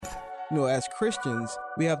As Christians,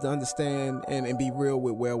 we have to understand and be real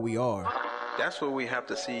with where we are. That's what we have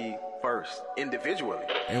to see first, individually.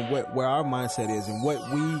 And where our mindset is and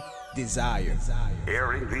what we desire.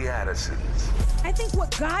 Airing the Addisons. I think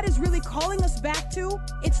what God is really calling us back to,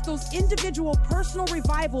 it's those individual personal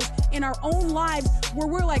revivals in our own lives where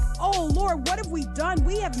we're like, oh Lord, what have we done?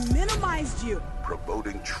 We have minimized you.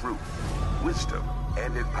 Promoting truth, wisdom,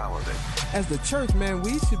 and empowerment. As the church, man,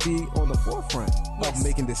 we should be on the forefront of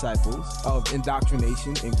making disciples, of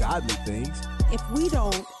indoctrination and godly things. If we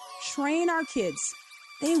don't train our kids,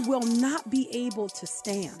 they will not be able to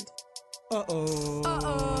stand.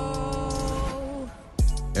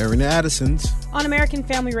 Airing the Addisons. On American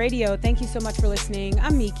Family Radio, thank you so much for listening.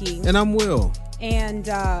 I'm Miki. And I'm Will. And,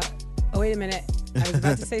 wait a minute. I was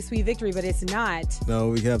about to say Sweet Victory, but it's not. No,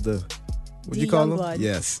 we have the... What do you call them?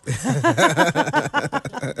 Yes.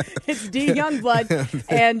 It's D. Youngblood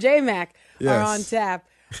and J-Mac are on tap,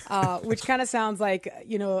 which kind of sounds like,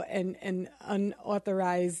 an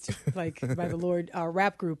unauthorized, like by the Lord,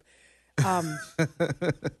 rap group.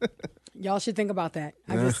 Y'all should think about that.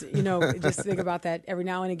 Just think about that every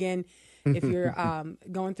now and again. If you're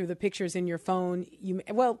going through the pictures in your phone,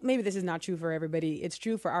 maybe this is not true for everybody. It's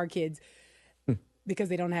true for our kids. Because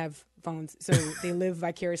they don't have phones, so they live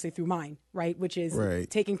vicariously through mine, right? Which is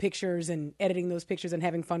taking pictures and editing those pictures and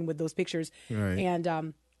having fun with those pictures. Right.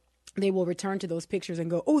 And they will return to those pictures and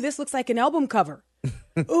go, oh, this looks like an album cover.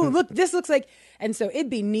 Oh, look, this looks like... And so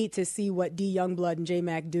it'd be neat to see what D. Youngblood and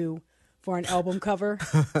J-Mac do for an album cover.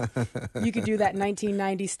 You could do that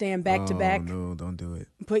 1990 stand back to back. No, don't do it.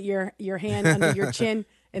 Put your hand under your chin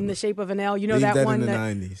in the shape of an L. You know Leave that one in the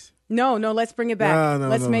that 90s. No, let's bring it back.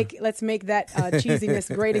 Let's make that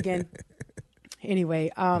cheesiness great again. Anyway,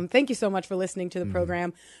 thank you so much for listening to the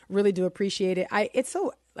program. Really do appreciate it. It's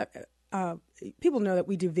so people know that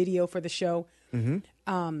we do video for the show, and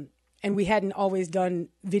we hadn't always done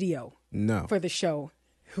video for the show,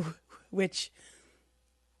 which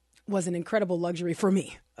was an incredible luxury for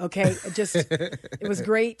me. Okay, it was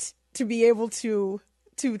great to be able to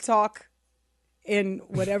talk in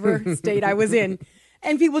whatever state I was in.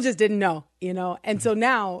 And people just didn't know, And so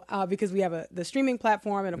now, because we have the streaming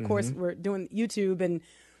platform, and of course we're doing YouTube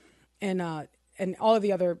and all of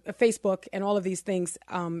the other Facebook and all of these things,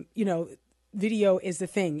 video is the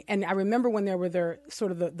thing. And I remember when there were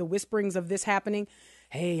the whisperings of this happening.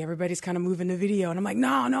 Hey, everybody's kind of moving to video, and I'm like,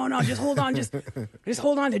 no, just hold on, just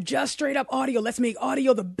hold on to just straight up audio. Let's make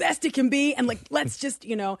audio the best it can be, and let's just,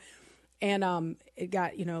 And it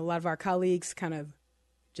got a lot of our colleagues kind of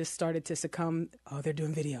just started to succumb. Oh, they're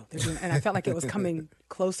doing video. And I felt like it was coming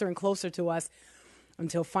closer and closer to us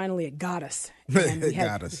until finally it got us. And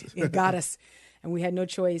it got us. And we had no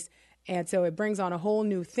choice. And so it brings on a whole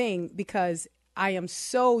new thing because I am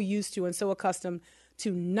so used to and so accustomed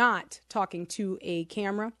to not talking to a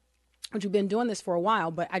camera, which we've been doing this for a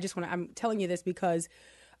while. But I'm telling you this because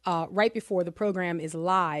right before the program is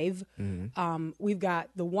live, we've got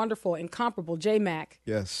the wonderful, incomparable J-Mac.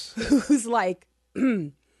 Yes. Who's like,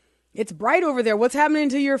 it's bright over there. What's happening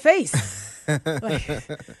to your face?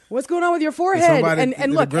 What's going on with your forehead?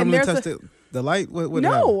 And look, and there's the light. What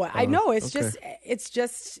no, I know. It's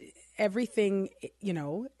just everything.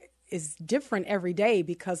 Is different every day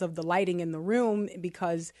because of the lighting in the room.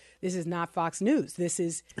 Because this is not Fox News. This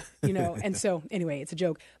is, And so anyway, it's a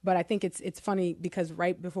joke. But I think it's funny because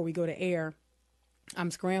right before we go to air, I'm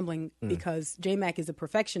scrambling because J-Mac is a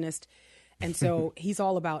perfectionist. And so he's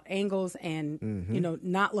all about angles and,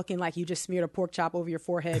 not looking like you just smeared a pork chop over your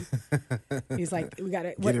forehead. He's like, we got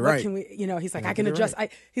to, what can we, he's like, I can adjust.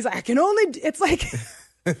 He's like, I can only, it's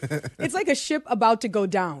like a ship about to go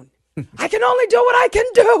down. I can only do what I can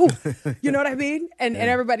do. You know what I mean? And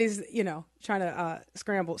everybody's, trying to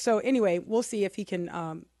scramble. So anyway, we'll see if he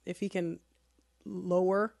can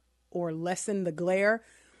lower or lessen the glare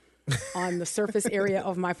on the surface area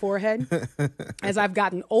of my forehead. As I've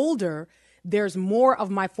gotten older, there's more of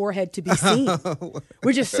my forehead to be seen,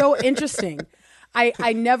 which is so interesting.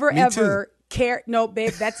 I never ever cared. No,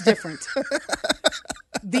 babe, that's different.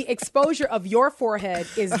 The exposure of your forehead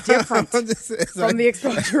is different from the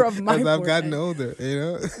exposure of my forehead. As I've gotten older,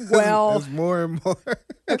 Well, it's more and more.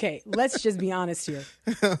 Okay, let's just be honest here.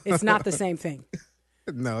 It's not the same thing.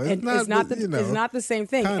 No, it's not. It's not the same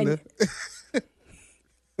thing. Kinda.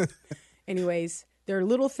 Anyways, there are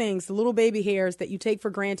little things, the little baby hairs that you take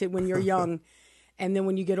for granted when you're young. And then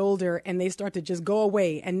when you get older and they start to just go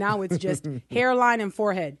away. And now it's just hairline and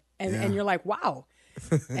forehead. And you're like, wow.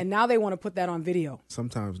 And now they want to put that on video.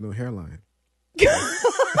 Sometimes no hairline.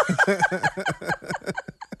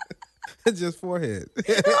 Just forehead.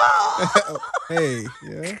 Hey,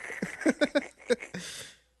 yeah.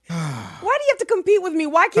 you have to compete with me?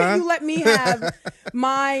 Why can't you let me have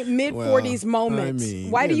my mid-40s moment?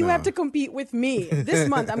 Why do you have to compete with me? This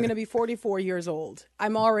month, I'm going to be 44 years old.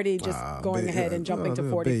 I'm already just going ahead and jumping to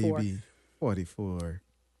 44. Baby, 44.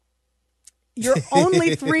 You're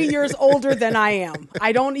only 3 years older than I am.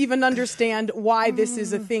 I don't even understand why this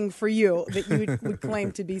is a thing for you that you would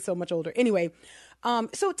claim to be so much older. Anyway,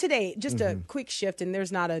 so today, just a quick shift, and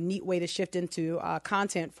there's not a neat way to shift into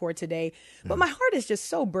content for today, but my heart is just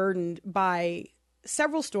so burdened by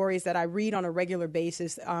several stories that I read on a regular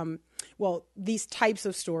basis. These types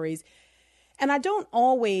of stories, and I don't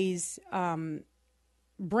always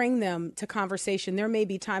bring them to conversation. There may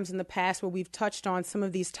be times in the past where we've touched on some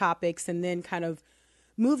of these topics and then kind of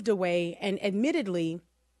moved away. And admittedly,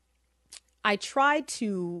 I try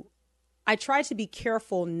to be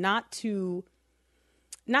careful not to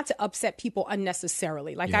upset people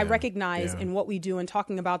unnecessarily. Like I recognize in what we do and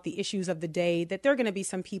talking about the issues of the day that there are going to be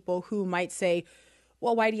some people who might say,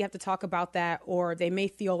 well, why do you have to talk about that? Or they may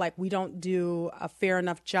feel like we don't do a fair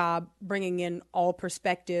enough job bringing in all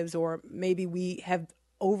perspectives, or maybe we have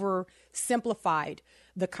oversimplified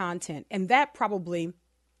the content. And that probably,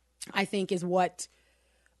 I think, is what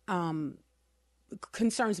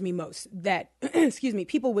concerns me most, that, excuse me,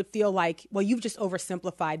 people would feel like, well, you've just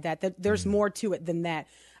oversimplified that there's more to it than that.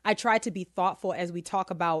 I try to be thoughtful as we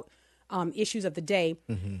talk about issues of the day.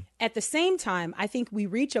 At the same time, I think we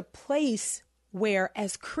reach a place where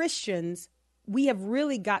as Christians, we have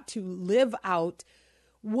really got to live out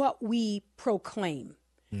what we proclaim.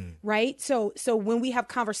 Right. So when we have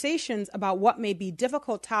conversations about what may be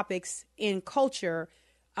difficult topics in culture,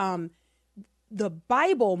 the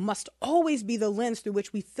Bible must always be the lens through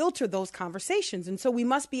which we filter those conversations. And so we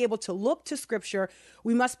must be able to look to Scripture.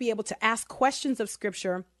 We must be able to ask questions of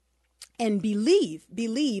Scripture and believe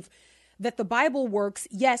that the Bible works,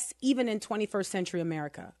 yes, even in 21st century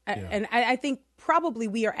America. And I think probably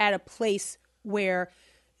we are at a place where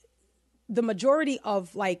the majority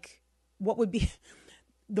of like what would be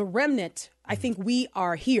the remnant, I think we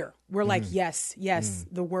are here. We're like, yes,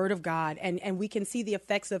 the Word of God. And we can see the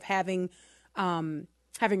effects of having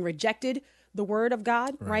rejected the Word of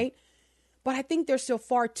God, right? But I think there's still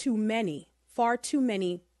far too many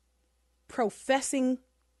professing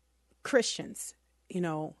Christians,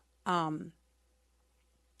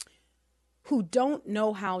 who don't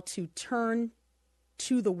know how to turn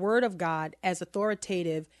to the Word of God as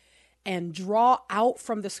authoritative and draw out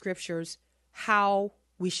from the Scriptures how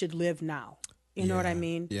we should live now. You know what I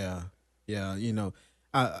mean? Yeah.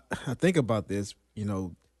 I think about this, I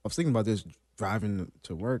was thinking about this driving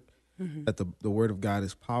to work, that the Word of God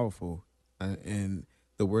is powerful, and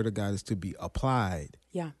the Word of God is to be applied.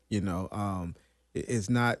 Yeah. It's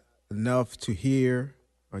not enough to hear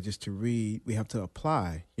or just to read. We have to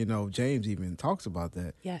apply. James even talks about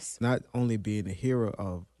that. Yes. Not only being a hearer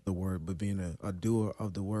of the Word, but being a doer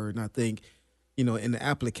of the Word. And I think, in the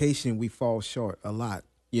application, we fall short a lot.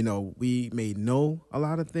 We may know a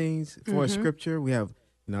lot of things for Scripture. We have,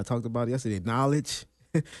 I talked about it yesterday, knowledge.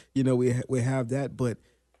 We have that, but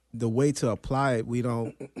the way to apply it, we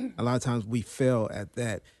don't. A lot of times we fail at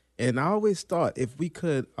that. And I always thought if we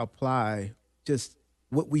could apply just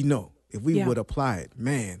what we know, if we would apply it,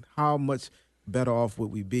 man, how much better off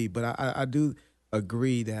would we be? But I do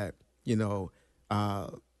agree that,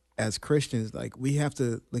 as Christians, like we have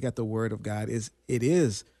to look at the Word of God. It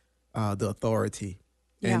is the authority.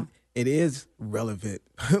 And it is relevant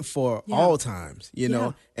for all times,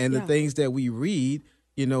 and the things that we read,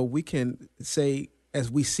 we can say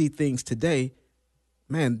as we see things today,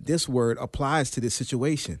 man, this word applies to this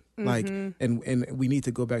situation. Like, and we need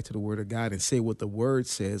to go back to the Word of God and say what the Word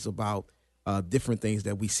says about different things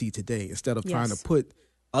that we see today, instead of trying to put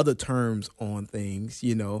other terms on things,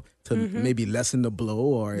 to maybe lessen the blow,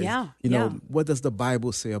 or, what does the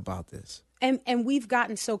Bible say about this? And we've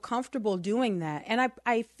gotten so comfortable doing that. And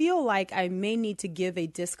I feel like I may need to give a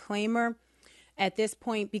disclaimer at this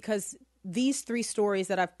point, because these three stories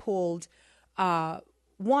that I've pulled,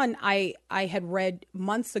 one I had read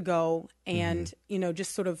months ago and,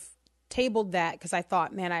 just sort of tabled that because I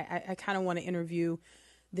thought, man, I kind of want to interview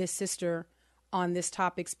this sister on this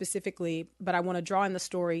topic specifically, but I want to draw in the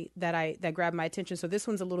story that grabbed my attention. So this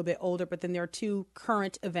one's a little bit older, but then there are two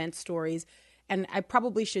current event stories. And I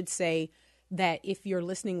probably should say that if you're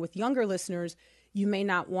listening with younger listeners, you may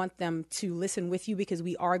not want them to listen with you, because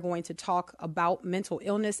we are going to talk about mental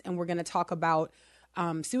illness, and we're going to talk about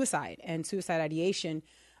suicide and suicide ideation.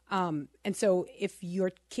 And so if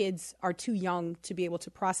your kids are too young to be able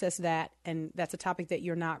to process that, and that's a topic that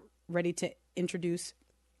you're not ready to introduce,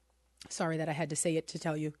 sorry that I had to say it to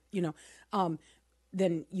tell you,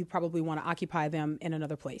 then you probably want to occupy them in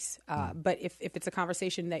another place. But if it's a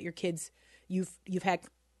conversation that your kids, you've had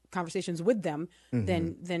conversations with them,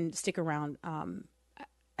 then stick around.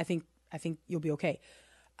 I think you'll be okay.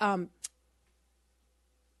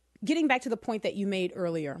 Getting back to the point that you made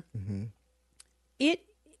earlier, it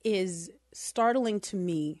is startling to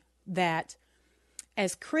me that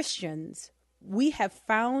as Christians, we have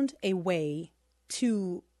found a way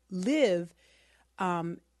to live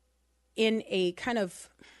in a kind of,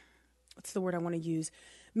 what's the word I want to use?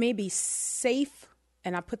 Maybe safe,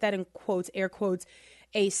 and I put that in quotes, air quotes,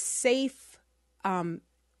 a safe,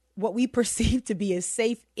 what we perceive to be a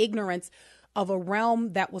safe ignorance of a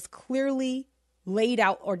realm that was clearly laid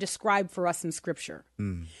out or described for us in Scripture.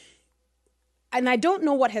 And I don't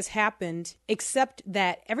know what has happened, except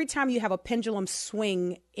that every time you have a pendulum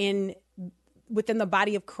swing within the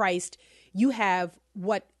body of Christ, you have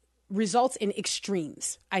what results in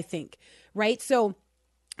extremes, I think, right? So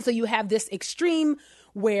you have this extreme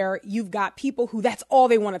where you've got people who that's all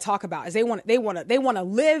they want to talk about is they want to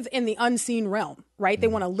live in the unseen realm, right? They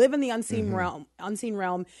want to live in the unseen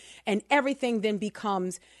realm, and everything then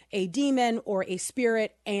becomes a demon or a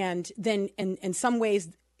spirit, and then in some ways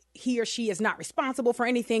he or she is not responsible for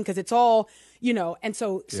anything because it's all, and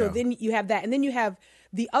so then you have that, and then you have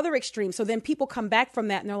the other extreme. So then people come back from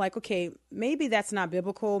that and they're like, okay, maybe that's not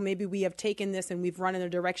biblical. Maybe we have taken this and we've run in a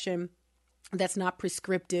direction that's not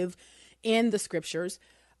prescriptive in the Scriptures.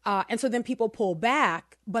 And so then people pull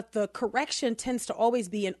back, but the correction tends to always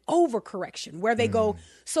be an overcorrection where they go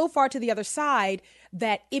so far to the other side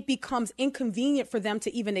that it becomes inconvenient for them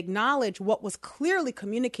to even acknowledge what was clearly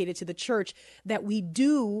communicated to the church, that we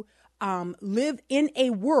do live in a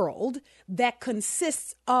world that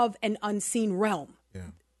consists of an unseen realm.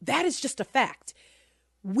 Yeah. That is just a fact.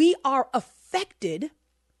 We are affected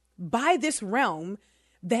by this realm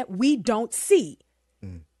that we don't see.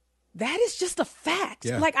 That is just a fact.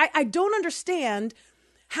 Yeah. Like, I don't understand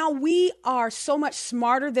how we are so much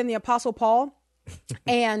smarter than the Apostle Paul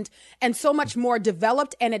and so much more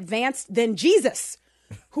developed and advanced than Jesus,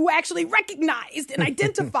 who actually recognized and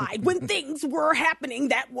identified when things were happening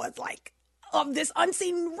that was like of this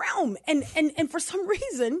unseen realm. And for some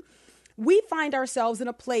reason, we find ourselves in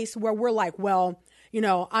a place where we're like, well,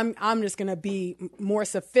 I'm just going to be more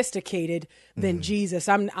sophisticated than Jesus.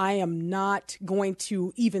 I am not going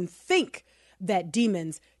to even think that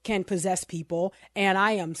demons can possess people. And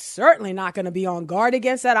I am certainly not going to be on guard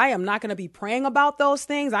against that. I am not going to be praying about those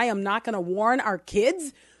things. I am not going to warn our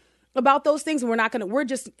kids about those things.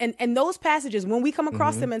 And those passages, when we come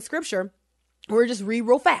across them in Scripture, we're just read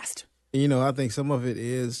real fast. I think some of it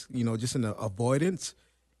is, just an avoidance,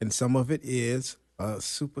 and some of it is a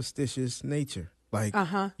superstitious nature. Like,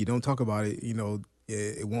 you don't talk about it,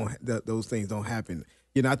 it won't, those things don't happen.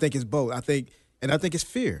 I think it's both. I think it's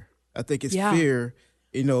fear. I think it's fear,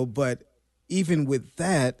 but even with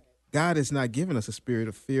that, God has not given us a spirit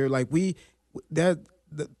of fear. Like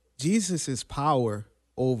Jesus' power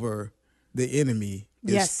over the enemy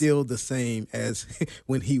is still the same as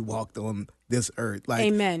when he walked on this earth. Like,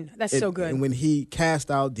 amen. That's so good. And when he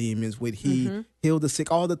cast out demons, when he healed the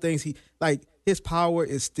sick, all the things his power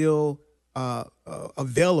is still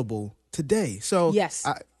available today. So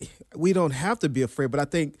we don't have to be afraid, but I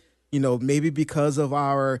think, maybe because of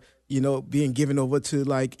our, being given over to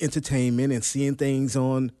like entertainment and seeing things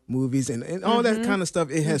on movies and all that kind of stuff,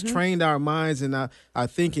 it has trained our minds and our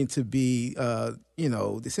thinking to be,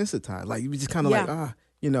 desensitized. Like, we just kind of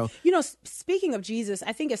speaking of Jesus,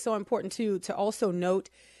 I think it's so important to also note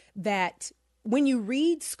that when you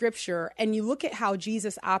read Scripture and you look at how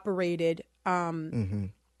Jesus operated,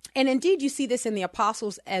 and indeed, you see this in the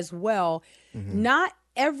apostles as well. Not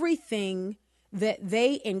everything that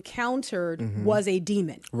they encountered was a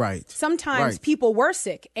demon. Right. Sometimes people were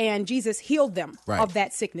sick and Jesus healed them of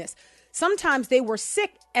that sickness. Sometimes they were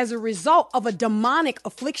sick as a result of a demonic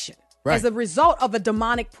affliction, as a result of a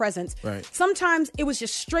demonic presence. Right. Sometimes it was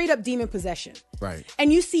just straight up demon possession. Right.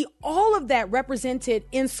 And you see all of that represented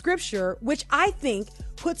in Scripture, which I think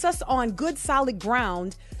puts us on good, solid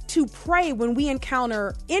ground to pray when we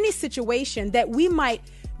encounter any situation, that we might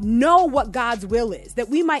know what God's will is, that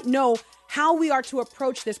we might know how we are to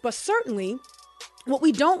approach this. But certainly what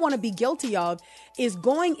we don't want to be guilty of is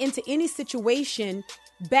going into any situation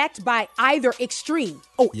backed by either extreme.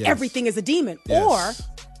 Everything is a demon, or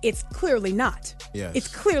it's clearly not. Yes. It's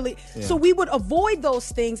clearly. So we would avoid those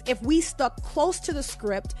things if we stuck close to the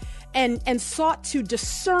script and sought to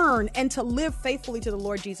discern and to live faithfully to the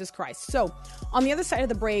Lord Jesus Christ. So on the other side of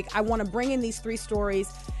the break, I want to bring in these 3 stories,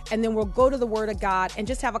 and then we'll go to the Word of God and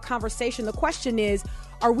just have a conversation. The question is,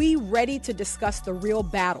 are we ready to discuss the real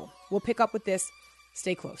battle? We'll pick up with this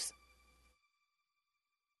Stay close.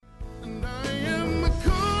 And I am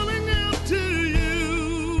calling out to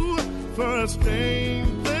you for a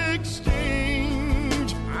strength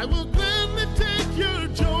exchange. I will gladly take your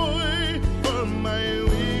joy for my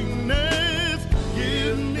weakness.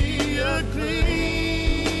 Give me a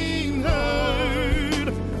clean heart,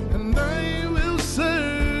 and I will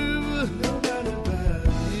serve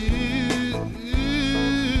you.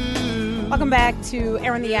 Welcome back to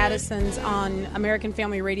Aaron the Addisons on American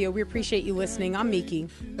Family Radio. We appreciate you listening. I'm Miki.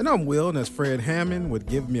 And I'm Will, and that's Fred Hammond with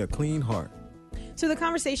Give Me a Clean Heart. So the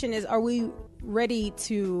conversation is, are we ready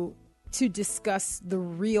to discuss the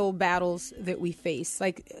real battles that we face?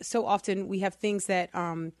 Like, so often we have things that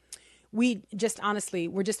we just honestly,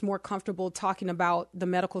 we're just more comfortable talking about the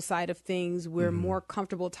medical side of things. We're more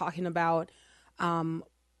comfortable talking about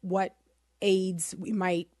what aids we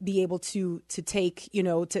might be able to take,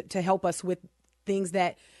 to help us with things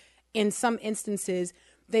that in some instances,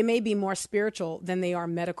 they may be more spiritual than they are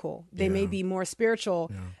medical. They may be more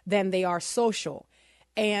spiritual than they are social.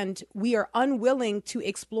 And we are unwilling to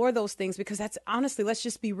explore those things because that's honestly, let's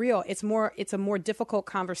just be real. It's a more difficult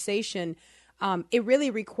conversation. It really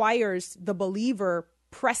requires the believer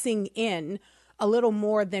pressing in a little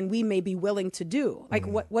more than we may be willing to do. Like,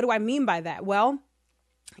 what do I mean by that? Well,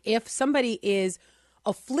 if somebody is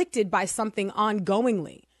afflicted by something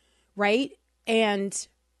ongoingly, right? And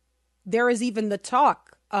there is even the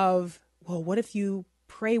talk of, well, what if you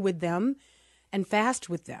pray with them and fast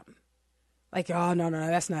with them? Like, oh, no,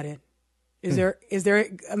 that's not it. Is there,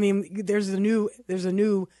 I mean, there's a new,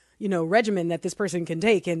 regimen that this person can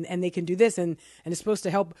take and they can do this and it's supposed to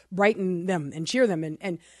help brighten them and cheer them.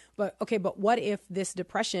 But what if this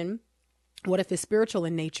depression, what if it's spiritual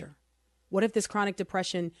in nature? What if this chronic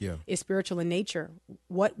depression is spiritual in nature?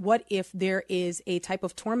 What if there is a type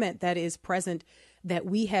of torment that is present that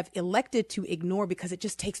we have elected to ignore because it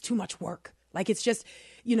just takes too much work? Like, it's just,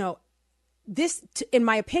 this, in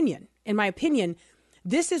my opinion,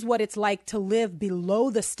 this is what it's like to live below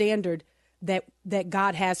the standard that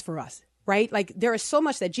God has for us, right? Like, there is so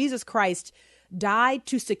much that Jesus Christ died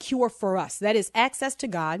to secure for us. That is access to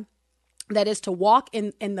God. That is to walk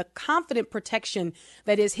in the confident protection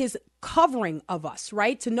that is his covering of us,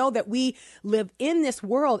 right? To know that we live in this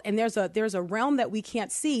world and there's a realm that we can't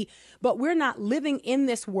see, but we're not living in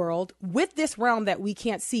this world with this realm that we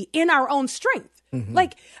can't see in our own strength.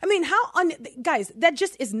 Like, I mean, guys, that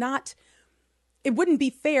just is not, it wouldn't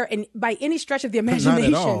be fair and by any stretch of the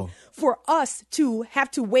imagination for us to have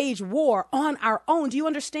to wage war on our own. Do you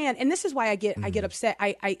understand? And this is why I get upset.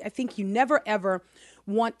 I think you never, ever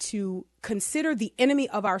want to consider the enemy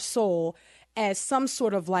of our soul as some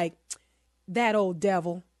sort of like that old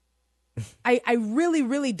devil. I really,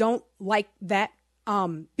 really don't like that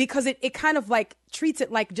because it kind of like treats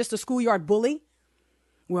it like just a schoolyard bully.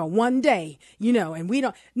 Well, one day, and we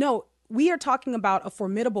don't. No, we are talking about a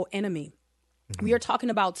formidable enemy. We are talking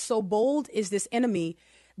about so bold is this enemy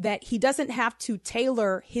that he doesn't have to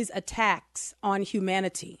tailor his attacks on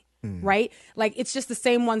humanity. Right? Like, it's just the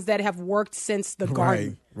same ones that have worked since the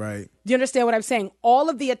garden. Right. Do you understand what I'm saying? All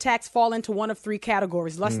of the attacks fall into one of three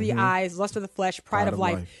categories: lust of the eyes, lust of the flesh, pride of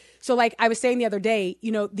life. So like I was saying the other day,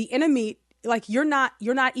 the enemy, like you're not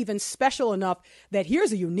even special enough that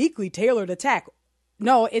here's a uniquely tailored attack.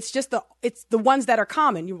 No, it's just the ones that are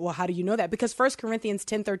common. Well, how do you know that? Because 1 Corinthians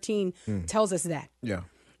 10:13 tells us that. Yeah.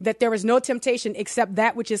 That there is no temptation except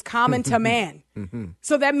that which is common to man.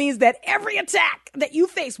 So that means that every attack that you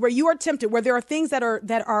face where you are tempted, where there are things that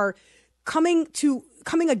are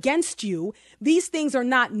coming against you, these things are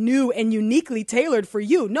not new and uniquely tailored for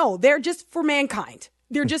you. No, they're just for mankind.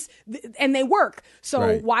 They're just, and they work.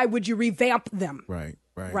 So why would you revamp them?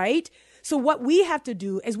 Right? So what we have to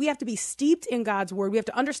do is we have to be steeped in God's word. We have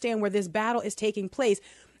to understand where this battle is taking place.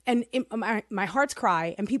 And my heart's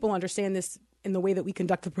cry, and people understand this in the way that we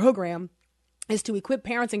conduct the program, is to equip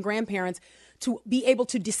parents and grandparents to be able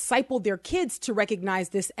to disciple their kids to recognize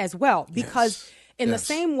this as well. Because in the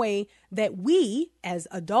same way that we as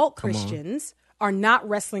adult Christians are not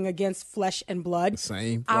wrestling against flesh and blood,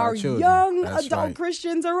 our young adult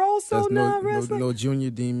Christians are also not wrestling. No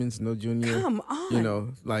junior demons, no junior. Come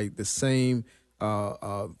on. Like the same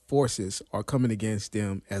forces are coming against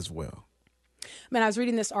them as well. Man, I was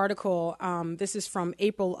reading this article. This is from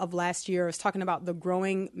April of last year. It's talking about the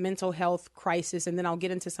growing mental health crisis. And then I'll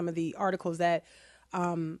get into some of the articles that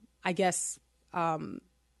I guess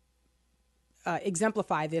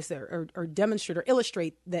exemplify this or demonstrate or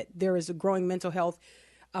illustrate that there is a growing mental health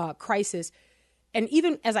crisis. And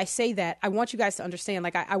even as I say that, I want you guys to understand,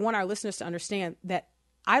 like I want our listeners to understand that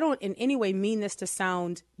I don't in any way mean this to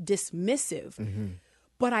sound dismissive,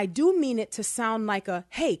 but I do mean it to sound like a,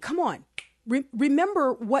 hey, come on,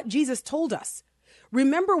 remember what Jesus told us.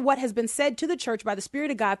 Remember what has been said to the church by the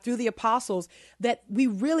Spirit of God through the apostles, that we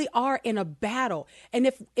really are in a battle. And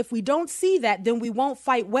if we don't see that, then we won't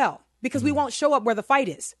fight well, because we won't show up where the fight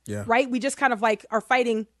is, right? We just kind of like are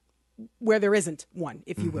fighting where there isn't one,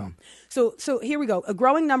 if you will. So here we go. A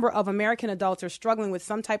growing number of American adults are struggling with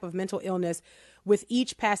some type of mental illness with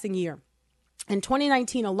each passing year. In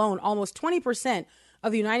 2019 alone, almost 20%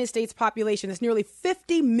 of the United States population, that's nearly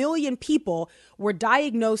 50 million people, were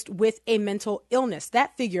diagnosed with a mental illness.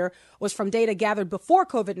 That figure was from data gathered before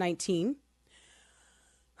COVID-19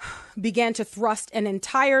 began to thrust an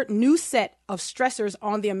entire new set of stressors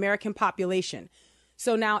on the American population.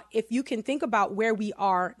 So now, if you can think about where we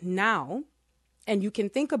are now, and you can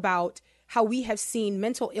think about how we have seen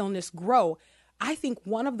mental illness grow, I think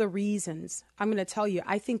one of the reasons, I'm going to tell you,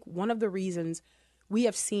 I think one of the reasons we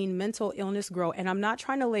have seen mental illness grow, and I'm not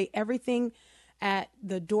trying to lay everything at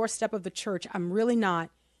the doorstep of the church, I'm really not,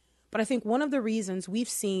 but I think one of the reasons we've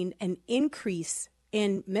seen an increase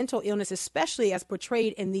in mental illness, especially as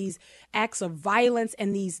portrayed in these acts of violence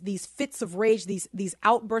and these fits of rage, these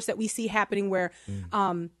outbursts that we see happening where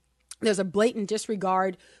there's a blatant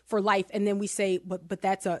disregard for life, and then we say, but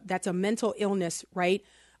that's a mental illness, right?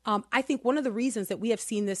 I think one of the reasons that we have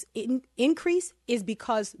seen this increase is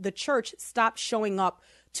because the church stopped showing up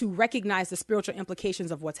to recognize the spiritual implications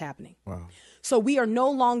of what's happening. Wow. So we are no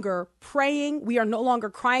longer praying. We are no longer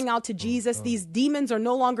crying out to Jesus. These demons are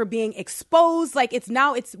no longer being exposed. Like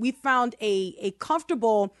we found a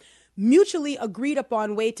comfortable, mutually agreed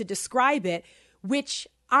upon way to describe it, which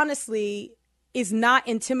honestly is not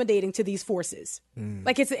intimidating to these forces.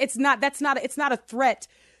 Like it's not a threat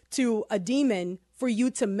to a demon for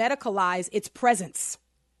you to medicalize its presence.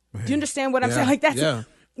 Do you understand what I'm saying? Like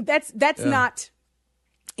that's not.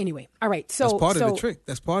 Anyway, all right. So that's part of the trick.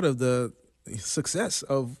 That's part of the success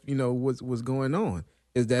of what's going on.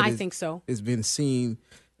 Is that I think so. It's been seen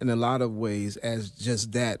in a lot of ways as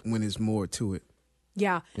just that when there's more to it.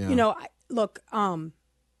 Yeah. Look,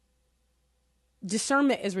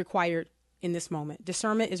 discernment is required in this moment.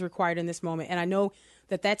 Discernment is required in this moment, and I know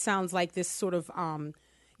that sounds like this sort of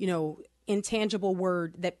intangible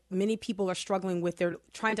word that many people are struggling with. They're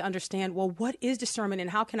trying to understand, well, what is discernment and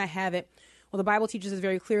how can I have it? Well, the Bible teaches us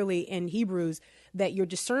very clearly in Hebrews that your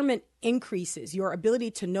discernment increases. Your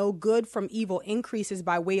ability to know good from evil increases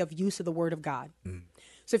by way of use of the word of God.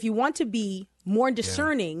 So if you want to be more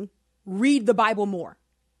discerning, read the Bible more.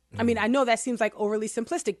 I mean, I know that seems like overly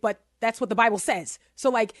simplistic, but that's what the Bible says. So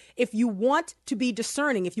like, if you want to be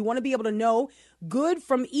discerning, if you want to be able to know good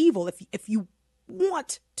from evil, if you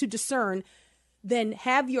want to discern, then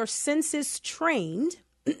have your senses trained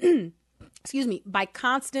by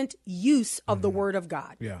constant use of the word of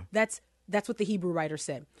God. Yeah. That's what the Hebrew writer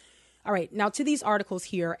said. All right. Now to these articles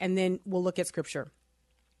here, and then we'll look at scripture.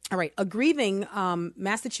 All right. A grieving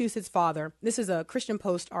Massachusetts father. This is a Christian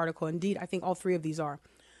Post article. Indeed, I think all three of these are.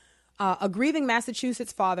 A grieving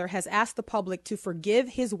Massachusetts father has asked the public to forgive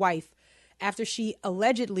his wife after she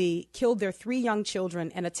allegedly killed their 3 young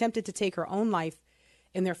children and attempted to take her own life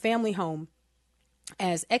in their family home,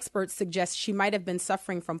 as experts suggest she might have been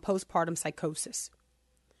suffering from postpartum psychosis.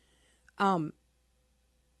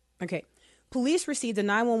 Okay. Police received a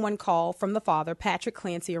 911 call from the father, Patrick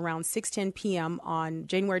Clancy, around 6:10 p.m. on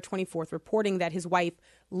January 24th, reporting that his wife,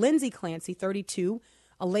 Lindsay Clancy, 32,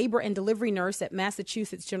 a labor and delivery nurse at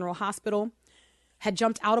Massachusetts General Hospital, had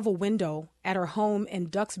jumped out of a window at her home in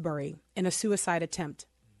Duxbury in a suicide attempt.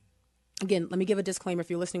 Again, let me give a disclaimer if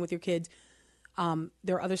you're listening with your kids.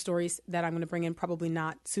 There are other stories that I'm going to bring in, probably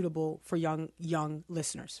not suitable for young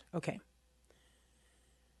listeners. Okay.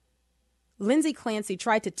 Lindsay Clancy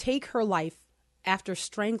tried to take her life after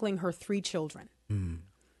strangling her 3 children.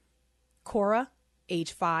 Cora,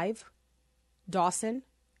 age 5, Dawson,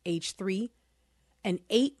 age 3, and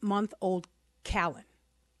 8-month-old Callan,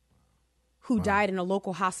 who died in a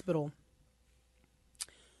local hospital.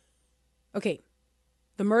 Okay.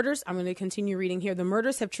 The murders, I'm going to continue reading here. The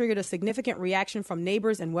murders have triggered a significant reaction from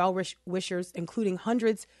neighbors and well-wishers, including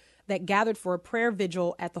hundreds that gathered for a prayer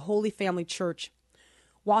vigil at the Holy Family Church.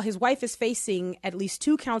 While his wife is facing at least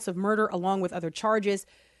 2 counts of murder along with other charges,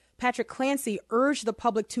 Patrick Clancy urged the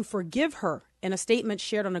public to forgive her in a statement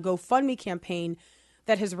shared on a GoFundMe campaign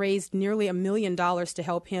that has raised nearly $1 million to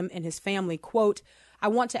help him and his family. Quote, "I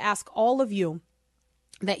want to ask all of you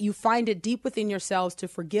that you find it deep within yourselves to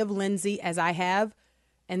forgive Lindsay as I have."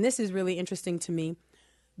 And this is really interesting to me.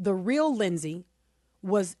 The real Lindsay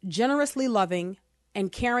was generously loving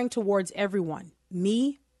and caring towards everyone.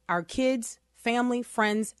 Me, our kids, family,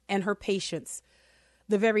 friends, and her patients.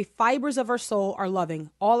 The very fibers of her soul are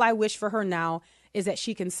loving. All I wish for her now is that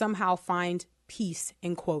she can somehow find peace,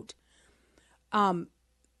 end quote. The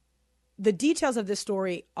details of this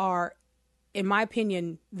story are, in my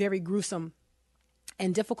opinion, very gruesome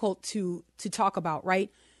and difficult to talk about,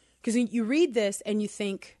 right? Because you read this and you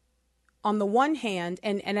think, on the one hand,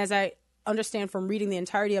 and as I understand from reading the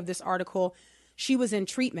entirety of this article, she was in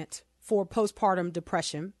treatment for postpartum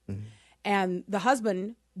depression. Mm-hmm. And the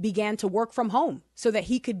husband began to work from home so that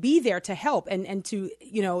he could be there to help and to,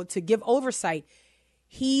 to give oversight.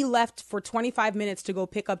 He left for 25 minutes to go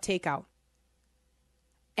pick up takeout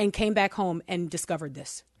and came back home and discovered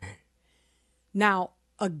this. Now,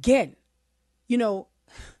 again,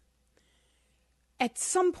 at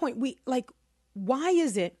some point why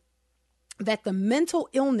is it that the mental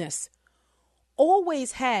illness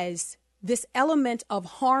always has this element of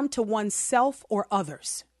harm to oneself or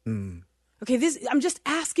others? Mm. Okay, I'm just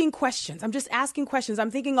asking questions. I'm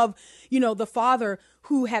thinking of, the father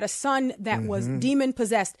who had a son that was demon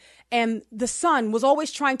possessed, and the son was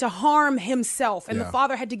always trying to harm himself, and the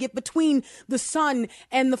father had to get between the son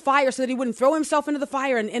and the fire so that he wouldn't throw himself into the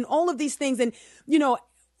fire, and all of these things. And,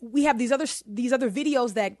 we have these other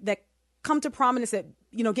videos that come to prominence that,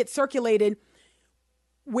 get circulated,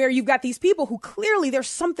 where you've got these people who clearly there's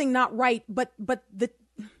something not right, but the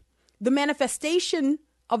manifestation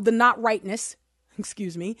of the not rightness,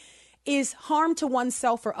 is harm to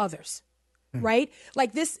oneself or others, right?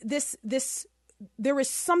 Like this, there is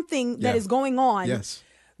something that is going on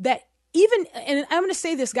that even, and I'm going to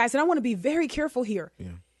say this, guys, and I want to be very careful here.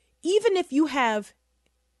 Yeah. Even if you have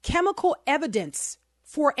chemical evidence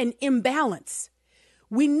for an imbalance,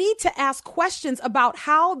 we need to ask questions about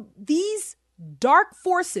how these dark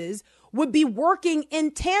forces would be working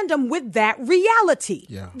in tandem with that reality.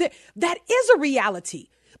 Yeah. That is a reality.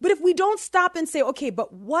 But if we don't stop and say, okay,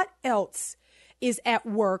 but what else is at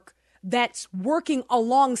work that's working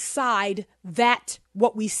alongside that,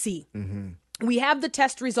 what we see? Mm-hmm. We have the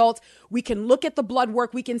test results. We can look at the blood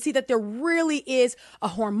work. We can see that there really is a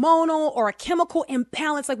hormonal or a chemical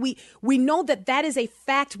imbalance. Like we know that is a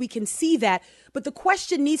fact. We can see that. But the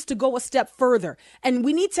question needs to go a step further. And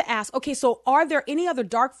we need to ask, okay, so are there any other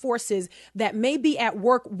dark forces that may be at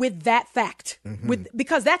work with that fact? Mm-hmm.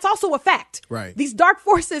 Because that's also a fact. Right. These dark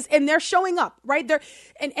forces, and they're showing up, right?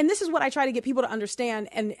 And this is what I try to get people to understand.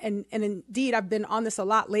 And indeed, I've been on this a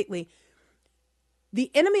lot lately. The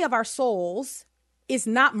enemy of our souls is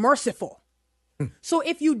not merciful. So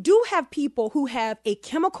if you do have people who have a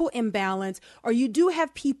chemical imbalance, or you do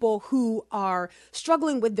have people who are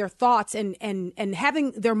struggling with their thoughts and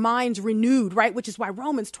having their minds renewed, right? Which is why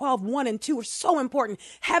Romans 12:1 and 2 are so important.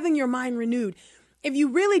 Having your mind renewed. If you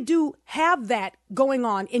really do have that going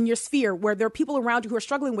on in your sphere where there are people around you who are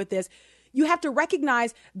struggling with this, you have to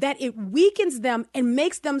recognize that it weakens them and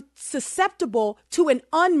makes them susceptible to an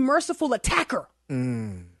unmerciful attacker.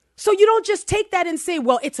 Mm. So you don't just take that and say,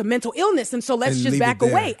 well, it's a mental illness, and so let's just back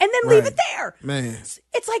away and then leave it there. Man,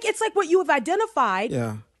 it's like what you have identified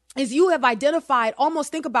is you have identified,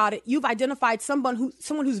 almost think about it, you've identified someone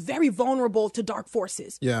who's very vulnerable to dark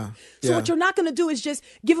forces. Yeah. So what you're not going to do is just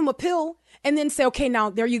give them a pill and then say, okay, now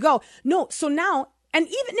there you go. No. So now, and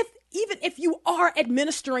even if you are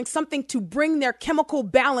administering something to bring their chemical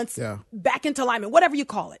balance back into alignment, whatever you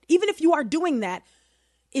call it, even if you are doing that,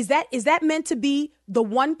 is that meant to be the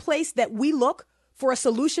one place that we look for a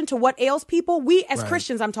solution to what ails people? We as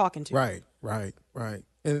Christians, I'm talking to. Right.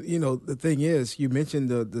 And, the thing is, you mentioned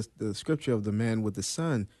the scripture of the man with the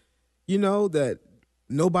son. You know that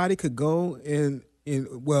nobody could go there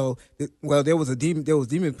was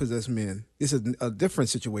demon possessed men. This is a different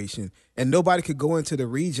situation. And nobody could go into the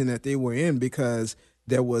region that they were in because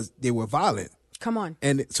they were violent. Come on.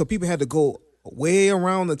 And so people had to go way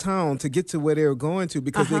around the town to get to where they were going to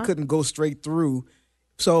because they couldn't go straight through.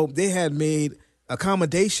 So they had made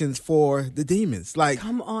accommodations for the demons. Like,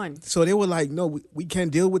 come on. So they were like, no, we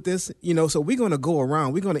can't deal with this. So we're going to go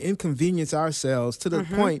around. We're going to inconvenience ourselves to the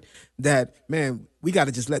point that, man, we got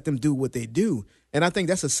to just let them do what they do. And I think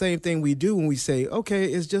that's the same thing we do when we say, okay,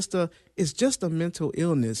 it's just a mental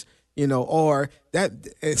illness, or that,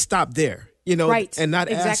 and stop there. Right. And not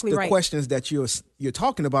ask the questions that you're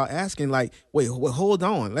talking about asking, like, wait, well, hold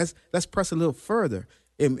on. Let's press a little further.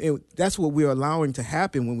 And that's what we're allowing to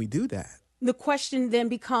happen when we do that. The question then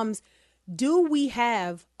becomes, do we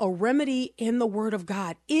have a remedy in the Word of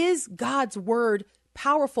God? Is God's Word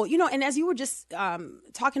powerful? And as you were just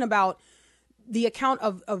talking about the account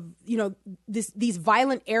of these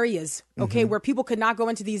violent areas, okay, where people could not go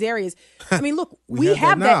into these areas. I mean, look, we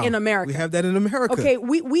have that in America. We have that in America. Okay,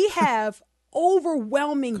 we have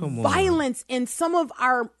overwhelming violence in some of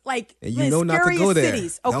our like and you know not to go there.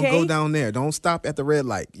 Cities. Okay? Don't go down there. Don't stop at the red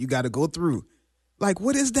light. You got to go through. Like,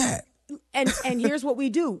 what is that? And here's what we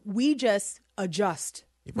do. We just adjust.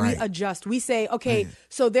 Right. We adjust. We say, okay,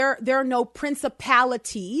 so there are no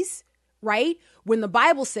principalities, right? When the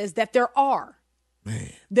Bible says that there are.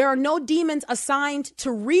 Man. There are no demons assigned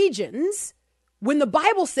to regions when the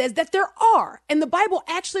Bible says that there are. And the Bible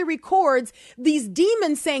actually records these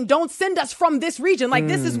demons saying, don't send us from this region. Like,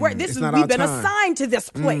 this is where we've been assigned to this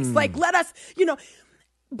place. Like, let us,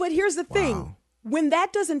 But here's the thing. When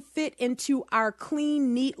that doesn't fit into our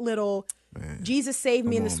clean, neat little Jesus saved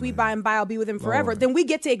me in the sweet by and by, I'll be with him forever, then we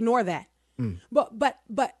get to ignore that.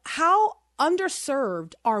 But how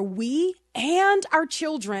underserved are we and our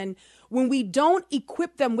children when we don't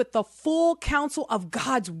equip them with the full counsel of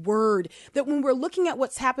God's word? That when we're looking at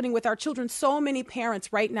what's happening with our children, so many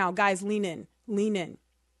parents right now, guys, lean in.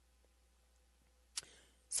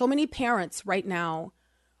 So many parents right now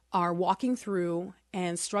are walking through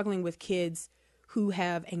and struggling with kids who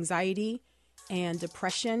have anxiety and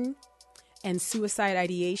depression and suicide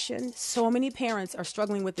ideation. So many parents are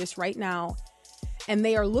struggling with this right now, and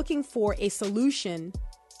they are looking for a solution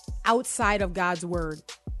outside of God's word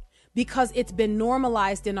because it's been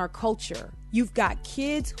normalized in our culture. You've got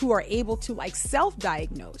kids who are able to like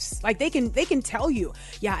self-diagnose. Like they can tell you,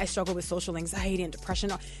 yeah, I struggle with social anxiety and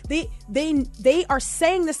depression. They are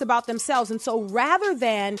saying this about themselves. And so rather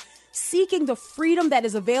than seeking the freedom that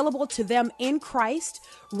is available to them in Christ,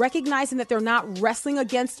 recognizing that they're not wrestling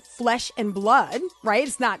against flesh and blood, right?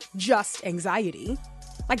 It's not just anxiety.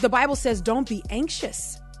 Like the Bible says, don't be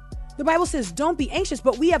anxious. The Bible says, don't be anxious,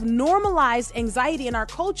 but we have normalized anxiety in our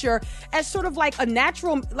culture as sort of like the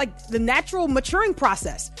natural maturing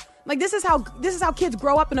process. Like this is how kids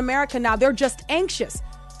grow up in America now. They're just anxious.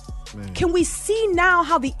 Man. Can we see now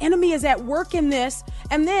how the enemy is at work in this?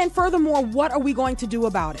 And then furthermore, what are we going to do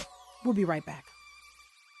about it? We'll be right back.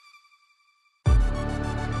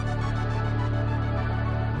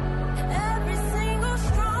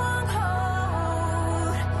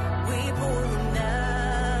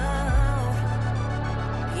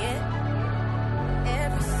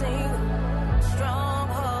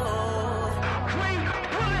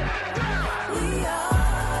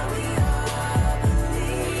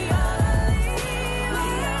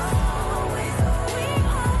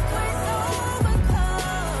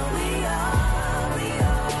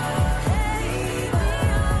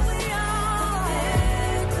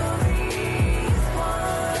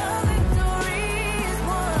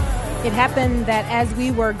 It happened that as we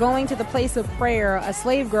were going to the place of prayer, a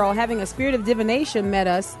slave girl having a spirit of divination met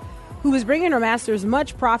us, who was bringing her masters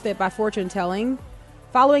much profit by fortune telling.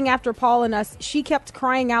 Following after Paul and us, she kept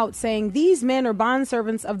crying out, saying, "These men are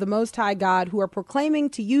bondservants of the Most High God, who are proclaiming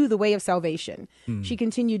to you the way of salvation." She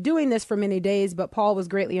continued doing this for many days, but Paul was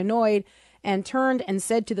greatly annoyed and turned and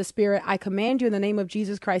said to the spirit, "I command you in the name of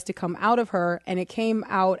Jesus Christ to come out of her." And it came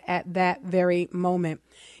out at that very moment.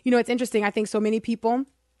 It's interesting. I think so many people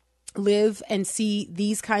live and see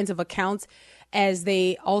these kinds of accounts as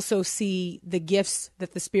they also see the gifts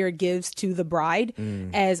that the Spirit gives to the bride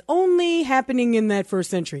as only happening in that first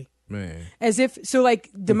century. Man. As if, so like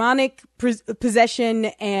demonic possession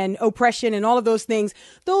and oppression and all of those things,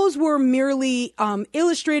 those were merely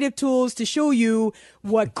illustrative tools to show you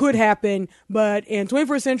what could happen. But in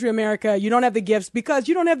 21st century America, you don't have the gifts because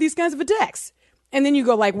you don't have these kinds of attacks. And then you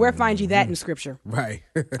go like, where find you that in scripture? Right.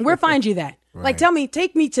 Where find you that? Right. Like,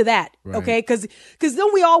 take me to that. Right. Okay. Because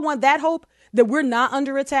don't we all want that hope that we're not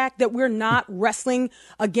under attack, that we're not wrestling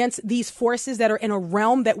against these forces that are in a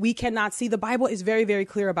realm that we cannot see? The Bible is very, very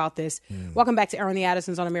clear about this. Welcome back to Aaron the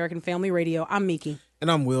Addisons on American Family Radio. I'm Miki.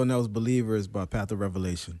 And I'm Will Nels, Believers by Path of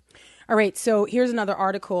Revelation. All right. So here's another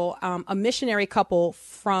article. A missionary couple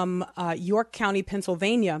from York County,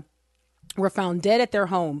 Pennsylvania, were found dead at their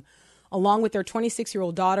home, along with their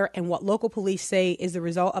 26-year-old daughter, and what local police say is the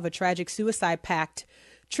result of a tragic suicide pact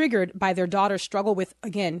triggered by their daughter's struggle with,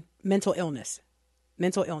 again, mental illness.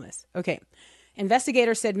 Okay.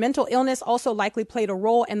 Investigators said mental illness also likely played a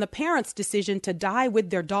role in the parents' decision to die with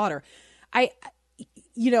their daughter. All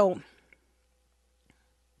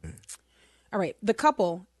right. The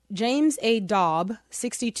couple, James A. Daub,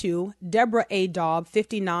 62, Deborah A. Daub,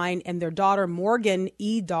 59, and their daughter, Morgan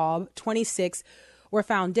E. Daub, 26, were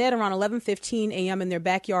found dead around 11:15 a.m. in their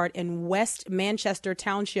backyard in West Manchester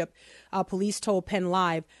Township, police told Penn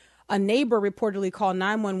Live. A neighbor reportedly called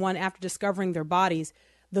 911 after discovering their bodies.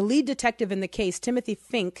 The lead detective in the case, Timothy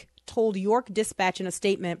Fink, told York Dispatch in a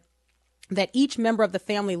statement that each member of the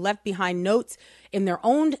family left behind notes in their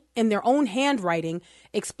own handwriting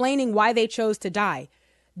explaining why they chose to die.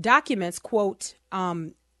 documents, quote,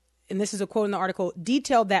 and this is a quote in the article,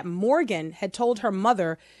 detailed that Morgan had told her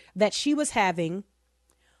mother that she was having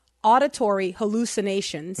auditory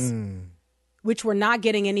hallucinations, which were not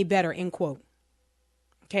getting any better, end quote.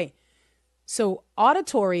 Okay. So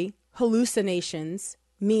auditory hallucinations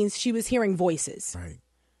means she was hearing voices. Right.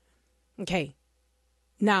 Okay.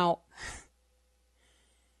 Now,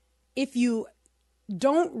 if you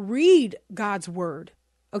don't read God's word,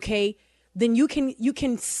 okay, then you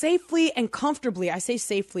can safely and comfortably, I say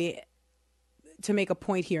safely to make a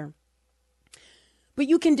point here, but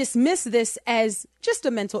you can dismiss this as just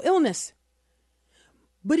a mental illness.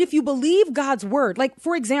 But if you believe God's word, like,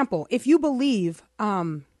 for example, if you believe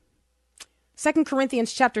 2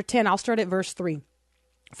 Corinthians chapter 10, I'll start at verse 3.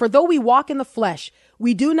 For though we walk in the flesh,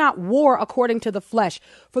 we do not war according to the flesh.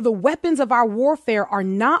 For the weapons of our warfare are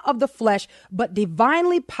not of the flesh, but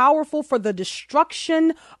divinely powerful for the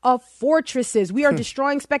destruction of fortresses. We are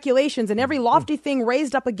destroying speculations and every lofty thing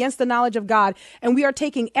raised up against the knowledge of God. And we are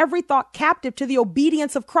taking every thought captive to the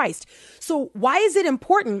obedience of Christ. So why is it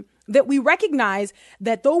important that we recognize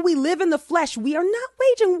that though we live in the flesh, we are not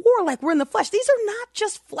waging war like we're in the flesh? These are not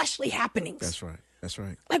just fleshly happenings. That's right. That's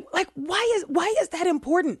right. Like why is that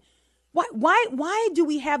important? Why do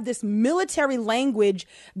we have this military language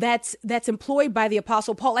that's employed by the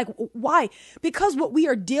Apostle Paul? Like, why? Because what we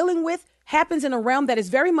are dealing with happens in a realm that is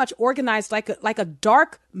very much organized like a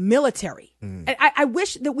dark military. And I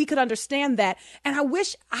wish that we could understand that. And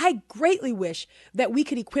I greatly wish that we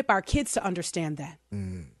could equip our kids to understand that.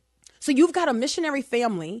 So you've got a missionary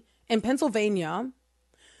family in Pennsylvania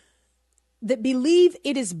that believe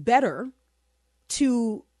it is better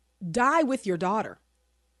to die with your daughter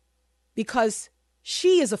because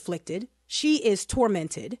she is afflicted, she is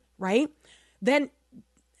tormented, right? Then,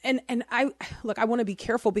 and I want to be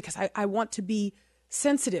careful because I want to be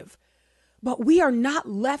sensitive, but we are not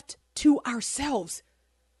left to ourselves.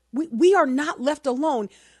 We are not left alone.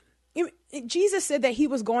 Jesus said that he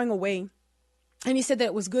was going away, and he said that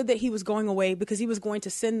it was good that he was going away because he was going to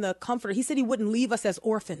send the Comforter. He said he wouldn't leave us as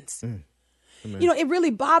orphans. Amen. You know, it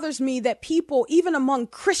really bothers me that people, even among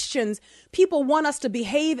Christians, people want us to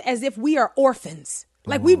behave as if we are orphans.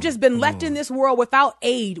 Like we've just been left in this world without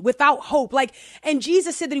aid, without hope. Like, and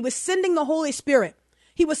Jesus said that he was sending the Holy Spirit.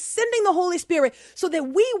 He was sending the Holy Spirit so that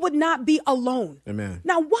we would not be alone. Amen.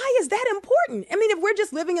 Now, why is that important? I mean, if we're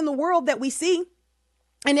just living in the world that we see,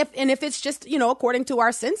 and if it's just, you know, according to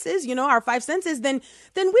our senses, you know, our five senses, then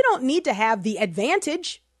we don't need to have the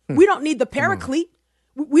advantage. We don't need the paraclete.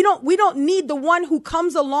 We don't need the one who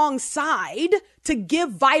comes alongside to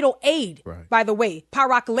give vital aid. Right. By the way,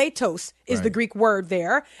 parakletos is the Greek word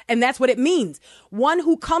there, and that's what it means. One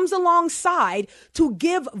who comes alongside to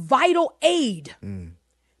give vital aid,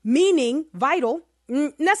 meaning vital,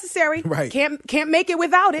 necessary. Right. Can't make it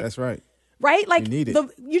without it. That's right. Right? Like you need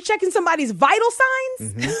it. You're checking somebody's vital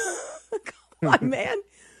signs. Come on, man.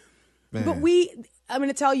 But I'm going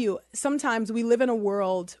to tell you, sometimes we live in a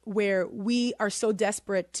world where we are so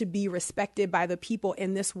desperate to be respected by the people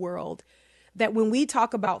in this world that when we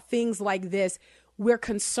talk about things like this, we're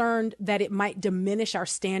concerned that it might diminish our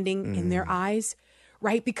standing in their eyes,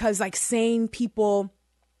 right? Because like sane people,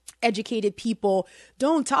 educated people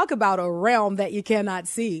don't talk about a realm that you cannot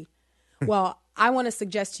see. Well, I want to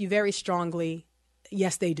suggest to you very strongly,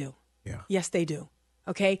 yes, they do. Yeah. Yes, they do.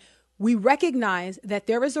 Okay. We recognize that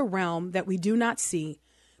there is a realm that we do not see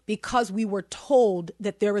because we were told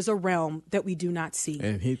that there is a realm that we do not see.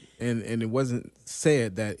 And it wasn't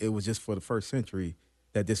said that it was just for the first century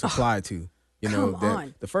that this applied to. You know,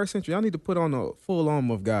 that the first century, I need to put on a full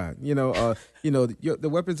armor of God. You know, the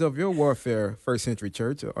weapons of your warfare, first century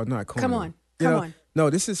church, are not carnal. Come on. No,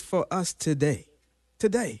 this is for us today.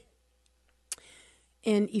 Today.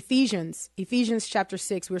 In Ephesians chapter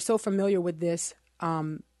 6, we're so familiar with this.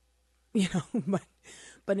 You know,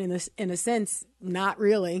 but in a sense, not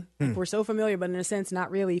really. We're so familiar, but in a sense,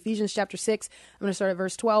 not really. Ephesians chapter 6, I'm going to start at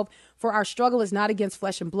verse 12. For our struggle is not against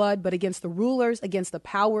flesh and blood, but against the rulers, against the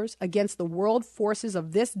powers, against the world forces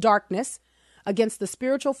of this darkness, against the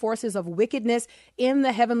spiritual forces of wickedness in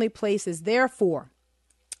the heavenly places. Therefore,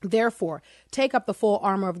 take up the full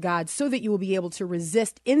armor of God so that you will be able to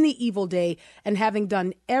resist in the evil day, and having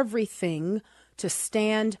done everything to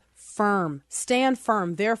stand firm. Stand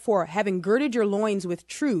firm, therefore, having girded your loins with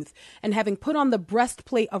truth, and having put on the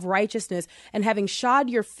breastplate of righteousness, and having shod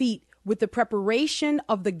your feet with the preparation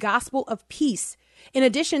of the gospel of peace. In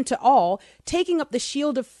addition to all, taking up the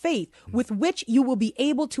shield of faith, with which you will be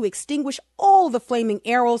able to extinguish all the flaming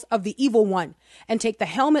arrows of the evil one, and take the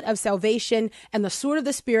helmet of salvation and the sword of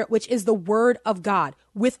the Spirit, which is the word of God,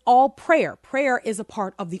 with all prayer. Prayer is a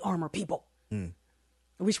part of the armor, people.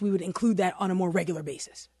 I wish we would include that on a more regular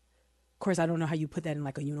basis. Of course, I don't know how you put that in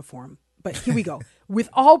like a uniform, but here we go. With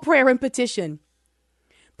all prayer and petition,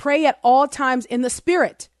 pray at all times in the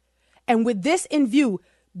Spirit. And with this in view,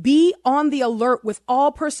 be on the alert with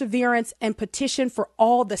all perseverance and petition for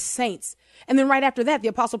all the saints. And then right after that, the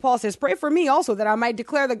Apostle Paul says, pray for me also that I might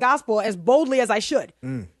declare the gospel as boldly as I should.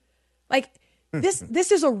 Like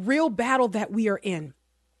this is a real battle that we are in.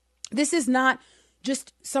 This is not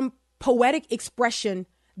just some poetic expression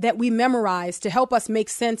that we memorize to help us make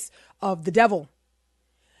sense of the devil.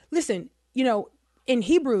 Listen, you know, in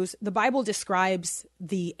Hebrews, the Bible describes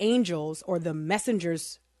the angels or the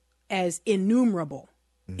messengers as innumerable.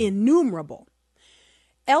 Innumerable.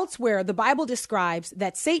 Elsewhere, the Bible describes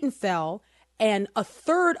that Satan fell and a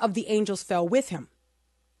third of the angels fell with him.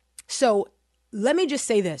 So let me just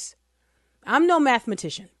say this. I'm no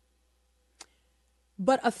mathematician,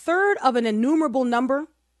 but a third of an innumerable number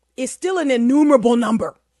is still an innumerable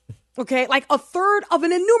number. Okay, like a third of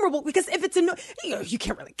an innumerable, because if it's you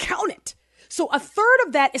can't really count it. So a third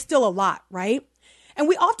of that is still a lot, right? And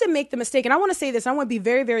we often make the mistake, and I want to say this, I want to be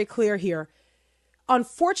very, very clear here.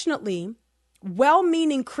 Unfortunately,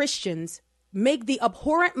 well-meaning Christians make the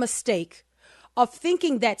abhorrent mistake of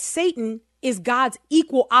thinking that Satan is God's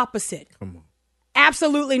equal opposite. Come on.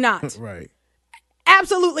 Absolutely not. Right.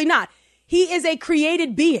 Absolutely not. He is a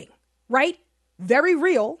created being, right? Very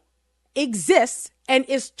real, exists, and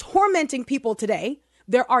is tormenting people today.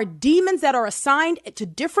 There are demons that are assigned to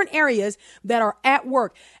different areas that are at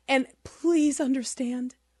work. And please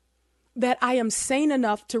understand that I am sane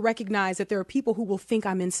enough to recognize that there are people who will think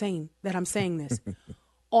I'm insane, that I'm saying this.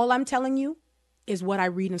 All I'm telling you is what I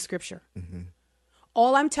read in Scripture.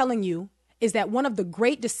 All I'm telling you is that one of the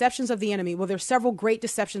great deceptions of the enemy, well, there's several great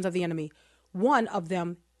deceptions of the enemy. One of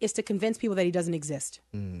them is to convince people that he doesn't exist,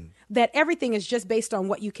 that everything is just based on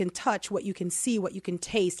what you can touch, what you can see, what you can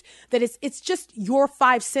taste, that it's just your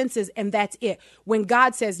five senses and that's it. When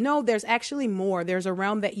God says, no, there's actually more. There's a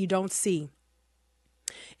realm that you don't see.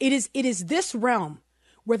 It is this realm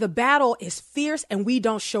where the battle is fierce and we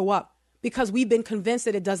don't show up because we've been convinced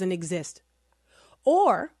that it doesn't exist.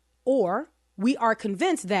 Or we are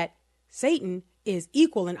convinced that Satan is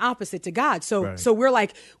equal and opposite to God. So we're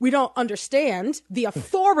like, we don't understand the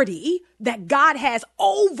authority that God has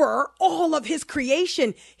over all of his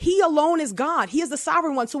creation. He alone is God. He is the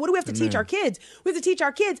sovereign one. So what do we have to teach our kids? We have to teach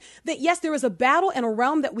our kids that yes, there is a battle and a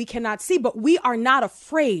realm that we cannot see, but we are not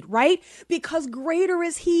afraid, right? Because greater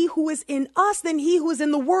is he who is in us than he who is in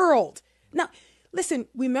the world. Now, listen,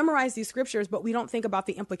 we memorize these scriptures, but we don't think about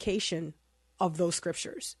the implication of those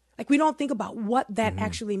scriptures. Like we don't think about what that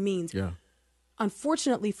actually means. Yeah.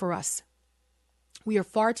 Unfortunately for us, we are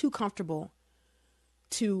far too comfortable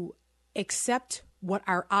to accept what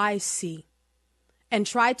our eyes see and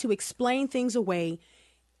try to explain things away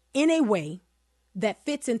in a way that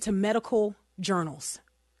fits into medical journals.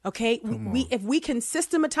 Okay, if we can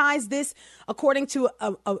systematize this according to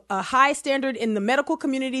a high standard in the medical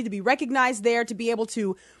community to be recognized there, to be able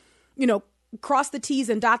to, cross the T's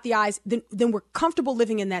and dot the I's, then we're comfortable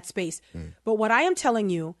living in that space. But what I am telling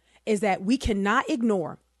you is that we cannot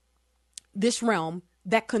ignore this realm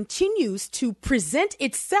that continues to present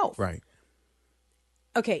itself. Right.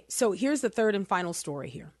 Okay, so here's the third and final story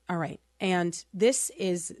here. All right. And this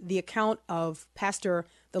is the account of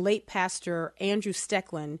the late pastor Andrew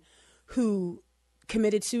Stecklin, who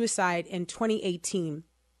committed suicide in 2018.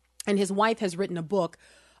 And his wife has written a book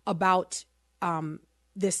about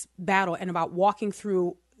this battle and about walking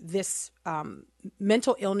through this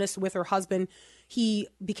mental illness with her husband. He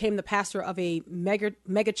became the pastor of a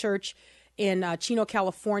mega church in Chino,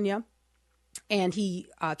 California. And he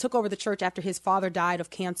took over the church after his father died of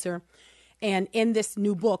cancer. And in this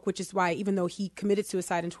new book, which is why even though he committed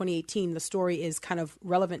suicide in 2018, the story is kind of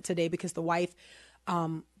relevant today because the wife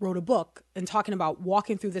wrote a book and talking about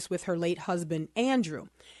walking through this with her late husband, Andrew.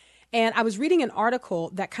 And I was reading an article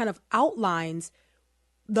that kind of outlines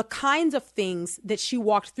the kinds of things that she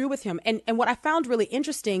walked through with him. And what I found really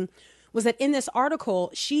interesting was that in this article,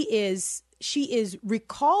 she is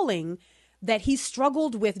recalling that he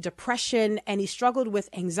struggled with depression and he struggled with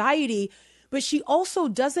anxiety, but she also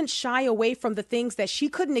doesn't shy away from the things that she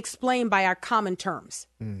couldn't explain by our common terms,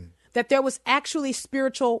 that there was actually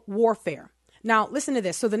spiritual warfare. Now, listen to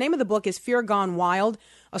this. So the name of the book is Fear Gone Wild,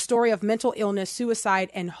 a story of mental illness, suicide,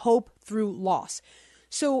 and hope through loss.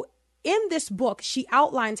 So in this book, she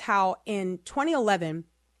outlines how in 2011,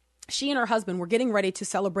 she and her husband were getting ready to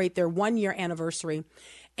celebrate their 1-year anniversary.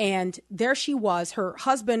 And there she was. Her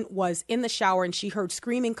husband was in the shower and she heard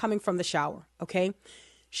screaming coming from the shower. Okay.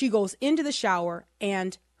 She goes into the shower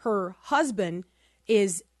and her husband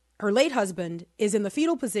her late husband is in the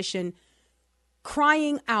fetal position,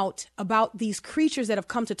 crying out about these creatures that have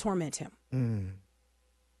come to torment him.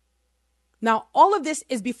 Now, all of this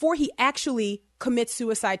is before he actually commits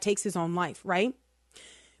suicide, takes his own life, right?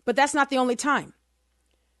 But that's not the only time.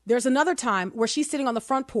 There's another time where she's sitting on the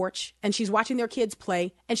front porch and she's watching their kids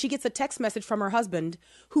play, and she gets a text message from her husband,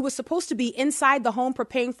 who was supposed to be inside the home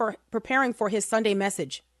preparing for his Sunday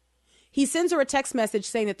message. He sends her a text message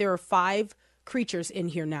saying that there are 5 creatures in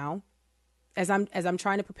here now as I'm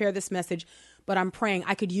trying to prepare this message, but I'm praying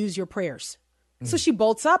I could use your prayers. So she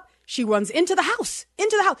bolts up, she runs into the house.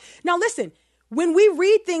 Now listen, when we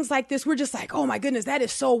read things like this, we're just like, oh my goodness, that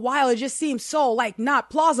is so wild. It just seems so like not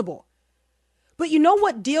plausible. But you know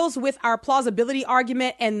what deals with our plausibility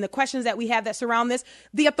argument and the questions that we have that surround this?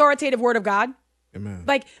 The authoritative word of God. Amen.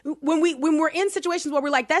 Like when we're in situations where we're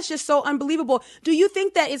like, that's just so unbelievable. Do you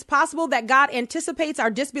think that it's possible that God anticipates our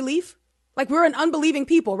disbelief? Like, we're an unbelieving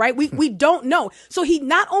people, right? We don't know. So he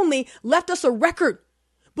not only left us a record,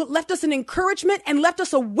 but left us an encouragement and left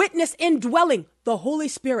us a witness indwelling, the Holy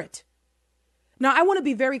Spirit. Now, I want to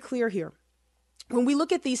be very clear here. When we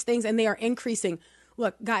look at these things and they are increasing,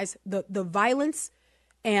 look, guys, the violence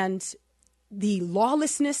and the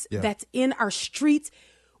lawlessness that's in our streets,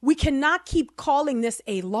 we cannot keep calling this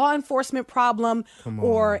a law enforcement problem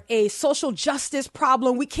or a social justice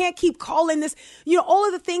problem. We can't keep calling this, all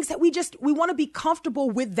of the things that we want to be comfortable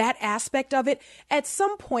with that aspect of it. At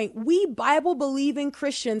some point, we Bible-believing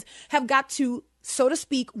Christians have got to, so to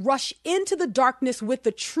speak, rush into the darkness with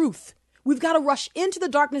the truth. We've got to rush into the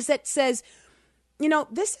darkness that says,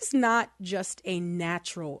 this is not just a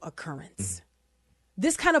natural occurrence.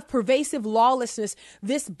 This kind of pervasive lawlessness,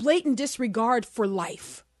 this blatant disregard for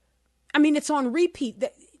life. I mean, it's on repeat.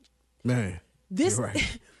 Man, this you're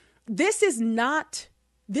right. this is not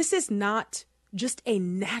just a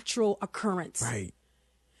natural occurrence. Right.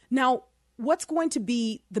 Now, what's going to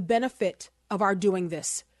be the benefit of our doing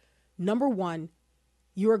this? Number one,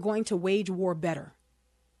 you are going to wage war better,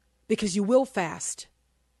 because you will fast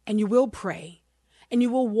and you will pray and you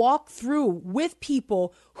will walk through with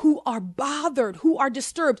people who are bothered, who are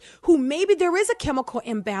disturbed, who maybe there is a chemical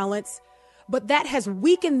imbalance, but that has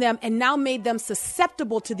weakened them and now made them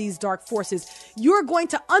susceptible to these dark forces. You're going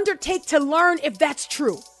to undertake to learn if that's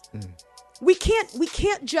true. We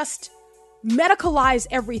can't just medicalize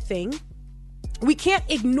everything. We can't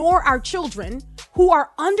ignore our children who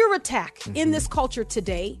are under attack in this culture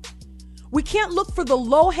today. We can't look for the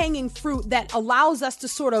low-hanging fruit that allows us to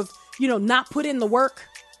sort of, not put in the work,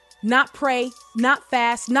 not pray, not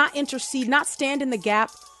fast, not intercede, not stand in the gap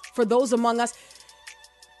for those among us.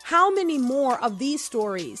 How many more of these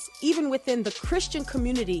stories, even within the Christian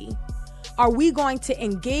community, are we going to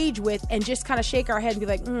engage with and just kind of shake our head and be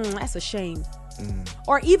like, that's a shame?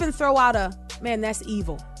 Or even throw out man, that's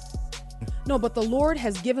evil. No, but the Lord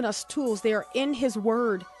has given us tools. They are in his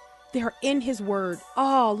word. They are in his word.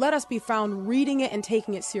 Oh, let us be found reading it and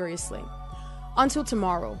taking it seriously. Until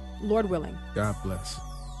tomorrow, Lord willing. God bless.